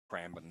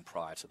Cranbourne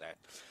prior to that.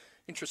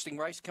 Interesting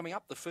race coming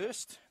up. The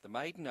first, the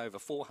maiden over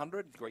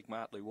 400, Greek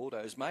Martley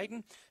Waldo's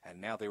maiden, and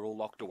now they're all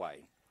locked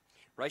away.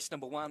 Race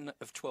number 1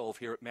 of 12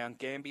 here at Mount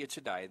Gambier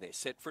today. They're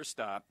set for a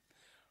start.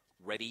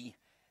 Ready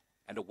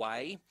and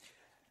away.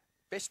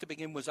 Best to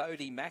begin was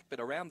Odie Mac, but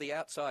around the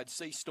outside,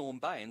 Seastorm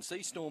Bay. And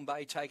Seastorm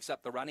Bay takes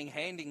up the running.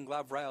 Hand in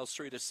Glove rails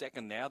through to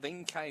second now.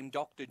 Then came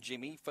Dr.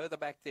 Jimmy. Further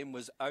back then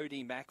was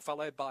Odie Mac,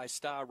 followed by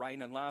Star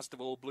Rain. And last of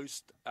all, Blue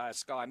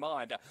Sky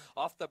Mind.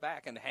 Off the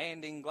back and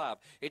Hand in Glove.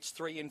 It's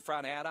 3 in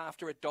front. Out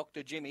after it,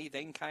 Dr. Jimmy.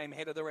 Then came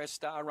head of the rest,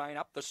 Star Rain.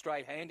 Up the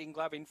straight, Hand in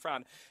Glove in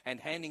front. And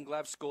Hand in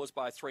Glove scores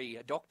by 3.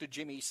 Dr.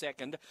 Jimmy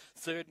second.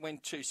 Third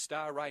went to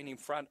Star Rain in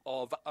front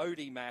of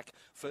Odie Mac.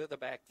 Further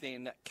back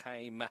then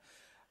came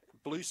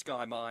Blue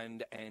Sky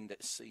Mind and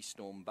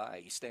Seastorm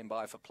Bay. Stand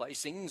by for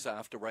placings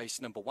after race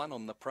number 1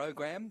 on the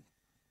program.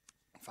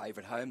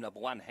 Favourite home,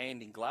 number 1,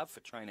 Hand in Glove for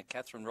trainer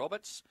Catherine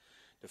Roberts,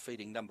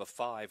 defeating number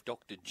 5,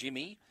 Dr.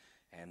 Jimmy.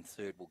 And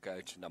third will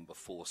go to number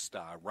 4,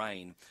 Star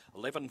Rain.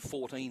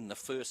 11:14 the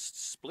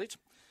first split.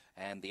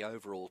 And the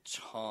overall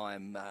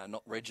time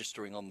not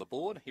registering on the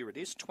board. Here it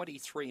is,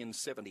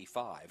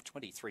 23:75.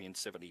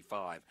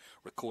 23:75,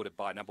 recorded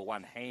by number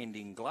 1, Hand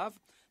in Glove.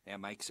 Now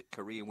makes it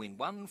career win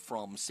 1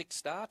 from 6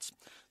 starts.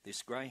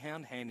 This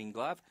greyhound, Hand in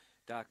Glove,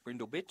 Dark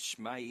Brindle Bitch,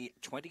 May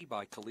 20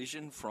 by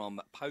collision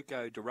from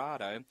Poco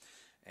Dorado.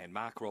 And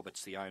Mark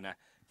Roberts, the owner,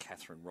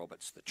 Catherine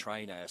Roberts, the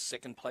trainer.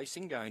 Second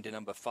placing going to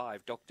number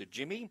 5, Dr.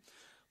 Jimmy,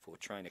 for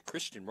trainer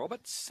Christian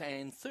Roberts,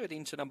 and third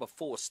into number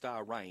 4,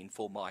 Star Rain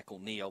for Michael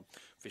Neal.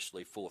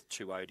 Officially fourth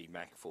to Odie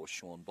Mac for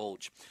Sean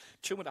Balch.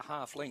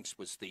 2.5 lengths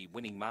was the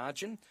winning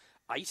margin.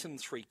 8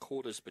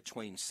 3/4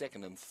 between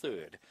second and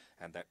third,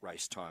 and that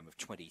race time of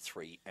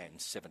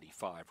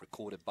 23:75,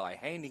 recorded by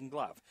Hand in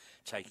Glove,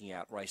 taking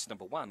out race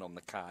number 1 on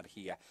the card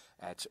here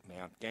at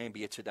Mount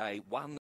Gambier today. 1